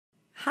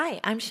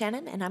Hi, I'm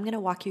Shannon, and I'm going to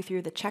walk you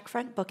through the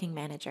Checkfront Booking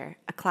Manager,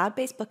 a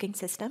cloud-based booking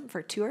system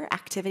for tour,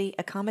 activity,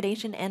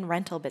 accommodation, and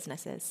rental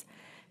businesses.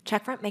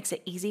 Checkfront makes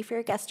it easy for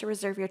your guests to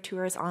reserve your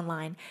tours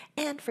online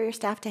and for your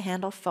staff to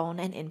handle phone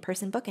and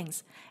in-person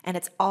bookings, and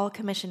it's all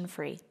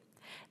commission-free.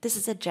 This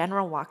is a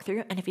general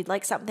walkthrough, and if you'd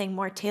like something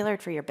more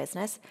tailored for your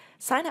business,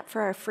 sign up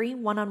for our free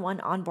one-on-one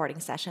onboarding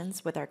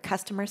sessions with our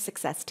customer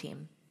success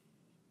team.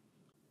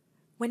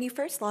 When you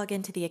first log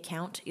into the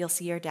account, you'll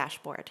see your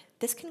dashboard.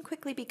 This can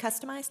quickly be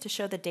customized to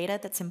show the data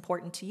that's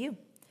important to you.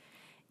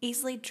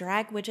 Easily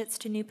drag widgets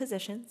to new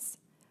positions,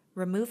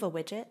 remove a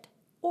widget,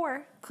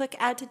 or click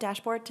Add to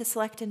Dashboard to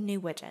select a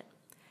new widget.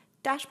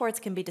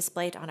 Dashboards can be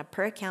displayed on a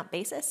per-account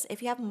basis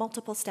if you have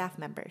multiple staff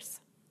members.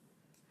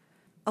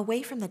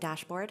 Away from the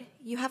dashboard,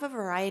 you have a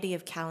variety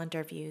of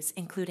calendar views,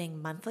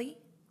 including monthly,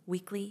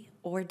 weekly,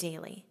 or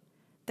daily.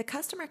 The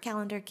customer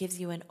calendar gives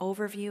you an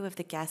overview of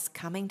the guests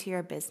coming to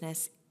your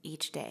business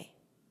each day.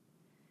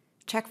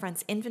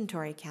 Checkfront's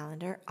inventory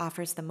calendar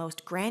offers the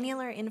most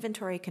granular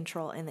inventory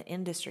control in the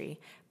industry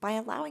by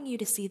allowing you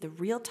to see the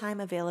real-time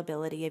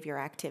availability of your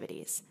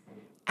activities.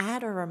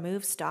 Add or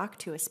remove stock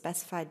to a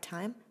specified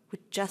time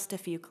with just a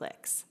few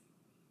clicks.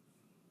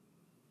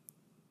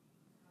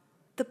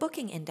 The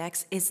Booking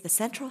Index is the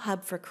central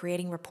hub for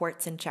creating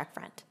reports in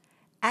Checkfront.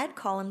 Add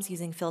columns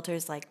using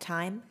filters like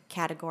time,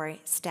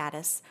 category,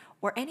 status,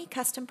 or any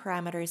custom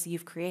parameters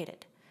you've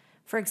created.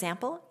 For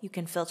example, you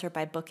can filter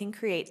by booking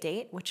create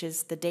date, which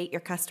is the date your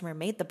customer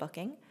made the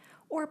booking,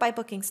 or by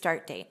booking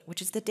start date,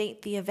 which is the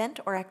date the event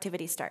or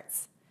activity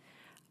starts.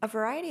 A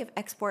variety of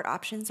export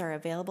options are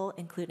available,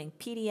 including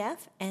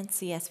PDF and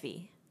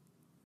CSV.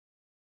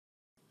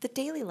 The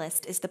daily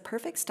list is the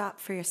perfect stop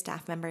for your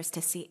staff members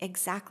to see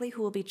exactly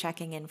who will be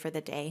checking in for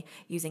the day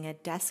using a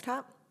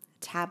desktop,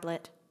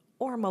 tablet,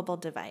 or mobile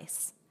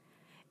device.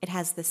 It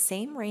has the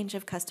same range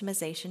of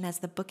customization as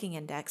the Booking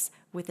Index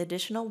with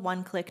additional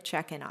one-click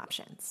check-in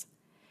options.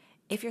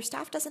 If your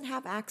staff doesn't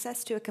have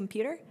access to a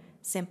computer,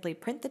 simply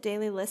print the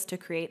daily list to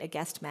create a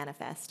guest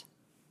manifest.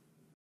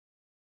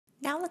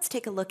 Now let's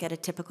take a look at a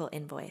typical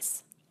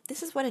invoice.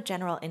 This is what a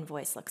general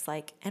invoice looks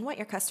like and what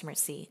your customers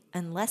see,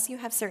 unless you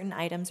have certain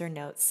items or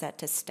notes set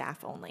to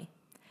staff only.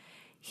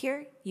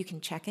 Here, you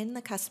can check in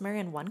the customer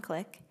in one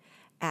click,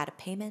 add a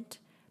payment,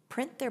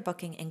 print their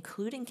booking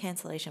including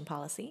cancellation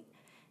policy,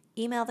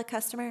 email the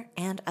customer,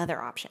 and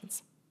other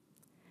options.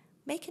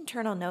 Make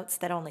internal notes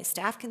that only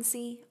staff can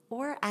see,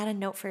 or add a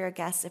note for your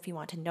guests if you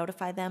want to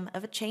notify them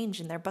of a change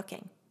in their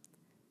booking.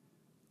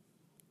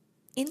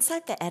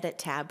 Inside the Edit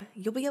tab,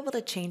 you'll be able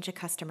to change a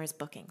customer's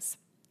bookings.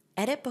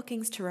 Edit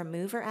bookings to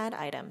remove or add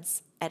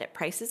items, edit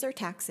prices or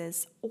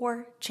taxes,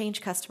 or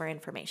change customer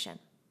information.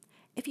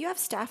 If you have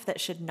staff that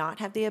should not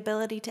have the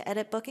ability to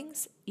edit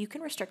bookings, you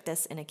can restrict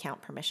this in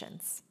account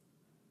permissions.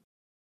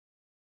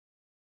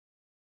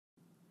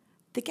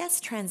 The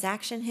guest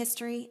transaction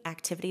history,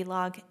 activity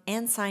log,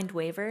 and signed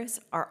waivers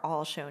are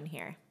all shown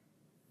here.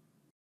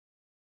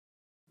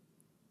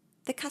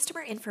 The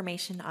customer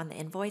information on the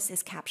invoice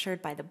is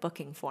captured by the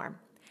booking form.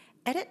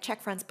 Edit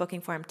Checkfront's booking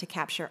form to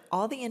capture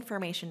all the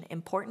information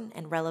important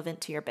and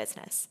relevant to your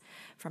business,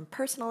 from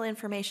personal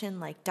information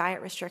like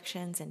diet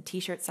restrictions and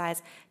t-shirt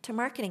size to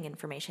marketing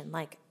information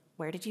like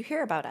where did you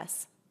hear about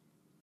us?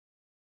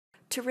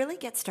 To really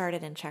get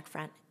started in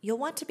Checkfront, you'll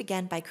want to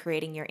begin by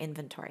creating your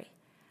inventory.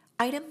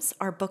 Items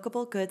are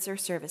bookable goods or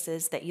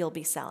services that you'll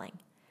be selling.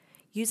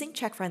 Using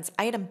Checkfront's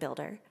Item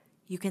Builder,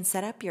 you can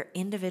set up your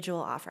individual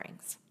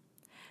offerings.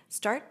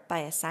 Start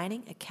by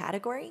assigning a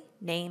category,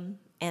 name,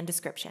 and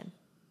description.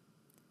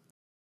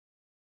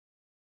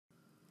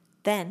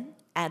 Then,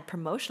 add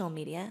promotional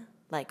media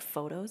like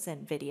photos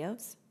and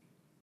videos.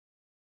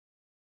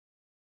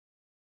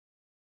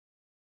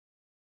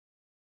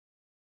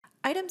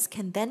 Items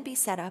can then be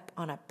set up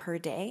on a per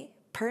day,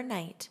 per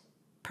night,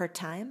 per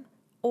time,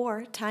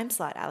 or time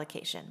slot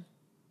allocation.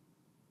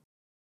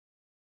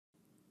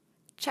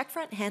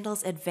 Checkfront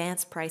handles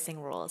advanced pricing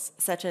rules,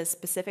 such as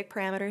specific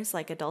parameters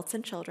like adults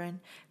and children,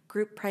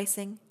 group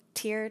pricing,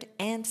 tiered,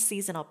 and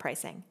seasonal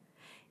pricing.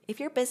 If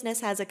your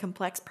business has a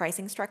complex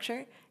pricing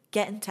structure,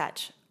 get in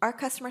touch. Our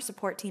customer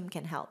support team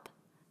can help.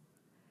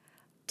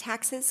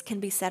 Taxes can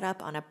be set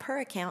up on a per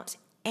account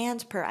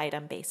and per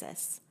item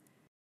basis.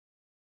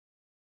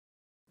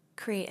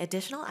 Create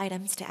additional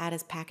items to add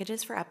as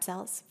packages for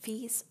upsells,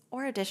 fees,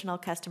 or additional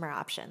customer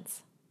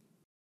options.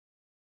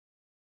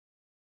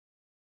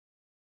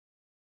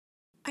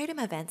 Item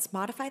events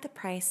modify the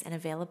price and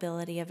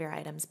availability of your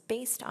items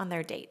based on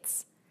their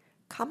dates,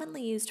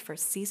 commonly used for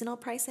seasonal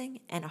pricing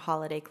and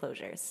holiday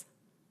closures.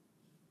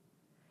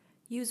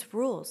 Use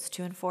rules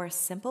to enforce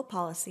simple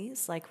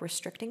policies like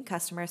restricting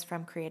customers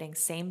from creating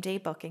same-day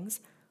bookings,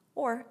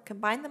 or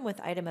combine them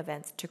with item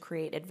events to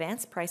create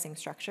advanced pricing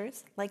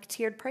structures like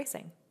tiered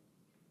pricing.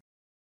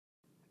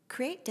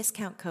 Create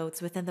discount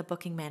codes within the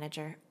Booking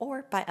Manager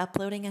or by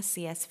uploading a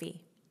CSV.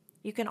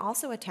 You can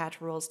also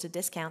attach rules to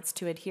discounts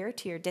to adhere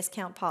to your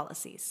discount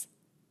policies.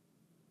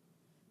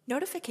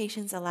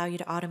 Notifications allow you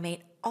to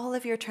automate all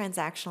of your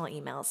transactional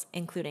emails,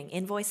 including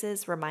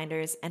invoices,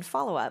 reminders, and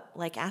follow-up,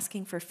 like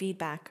asking for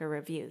feedback or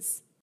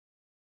reviews.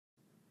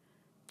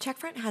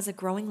 Checkfront has a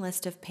growing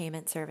list of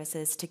payment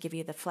services to give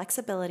you the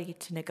flexibility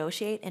to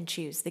negotiate and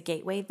choose the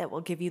gateway that will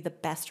give you the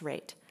best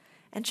rate.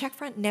 And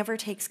Checkfront never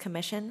takes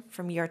commission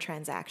from your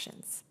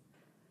transactions.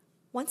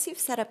 Once you've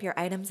set up your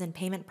items and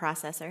payment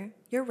processor,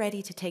 you're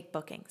ready to take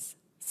bookings.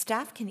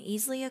 Staff can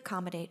easily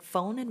accommodate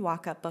phone and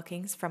walk-up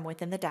bookings from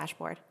within the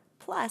dashboard,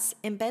 plus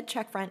embed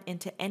Checkfront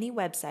into any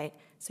website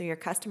so your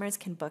customers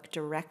can book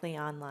directly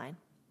online.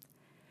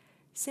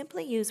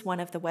 Simply use one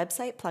of the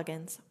website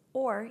plugins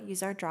or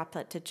use our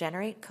droplet to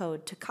generate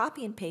code to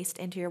copy and paste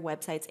into your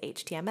website's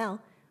HTML,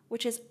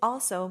 which is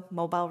also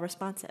mobile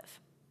responsive.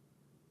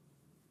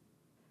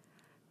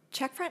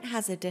 Checkfront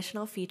has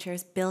additional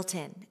features built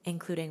in,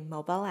 including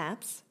mobile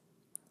apps,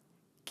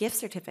 gift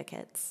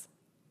certificates,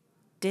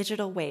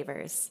 digital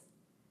waivers,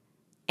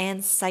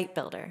 and Site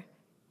Builder,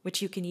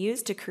 which you can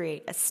use to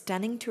create a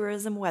stunning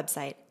tourism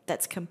website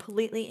that's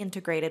completely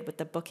integrated with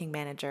the Booking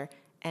Manager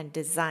and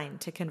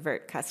designed to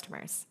convert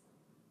customers.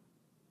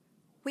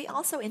 We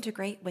also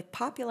integrate with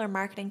popular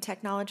marketing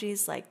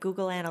technologies like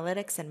Google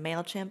Analytics and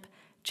MailChimp,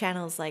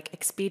 channels like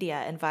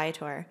Expedia and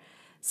Viator,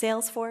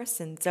 Salesforce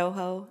and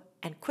Zoho,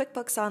 and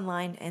QuickBooks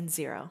Online and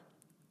Xero.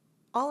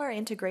 All our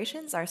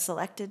integrations are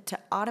selected to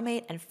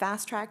automate and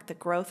fast-track the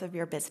growth of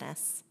your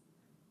business.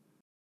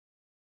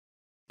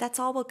 That's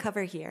all we'll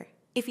cover here.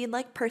 If you'd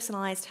like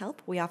personalized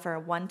help, we offer a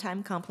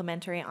one-time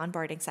complimentary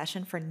onboarding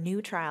session for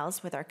new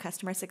trials with our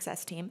customer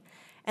success team,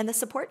 and the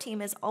support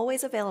team is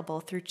always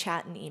available through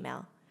chat and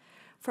email.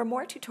 For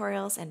more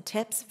tutorials and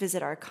tips,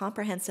 visit our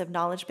comprehensive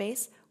knowledge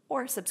base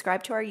or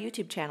subscribe to our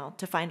YouTube channel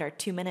to find our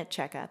 2-minute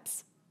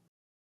checkups.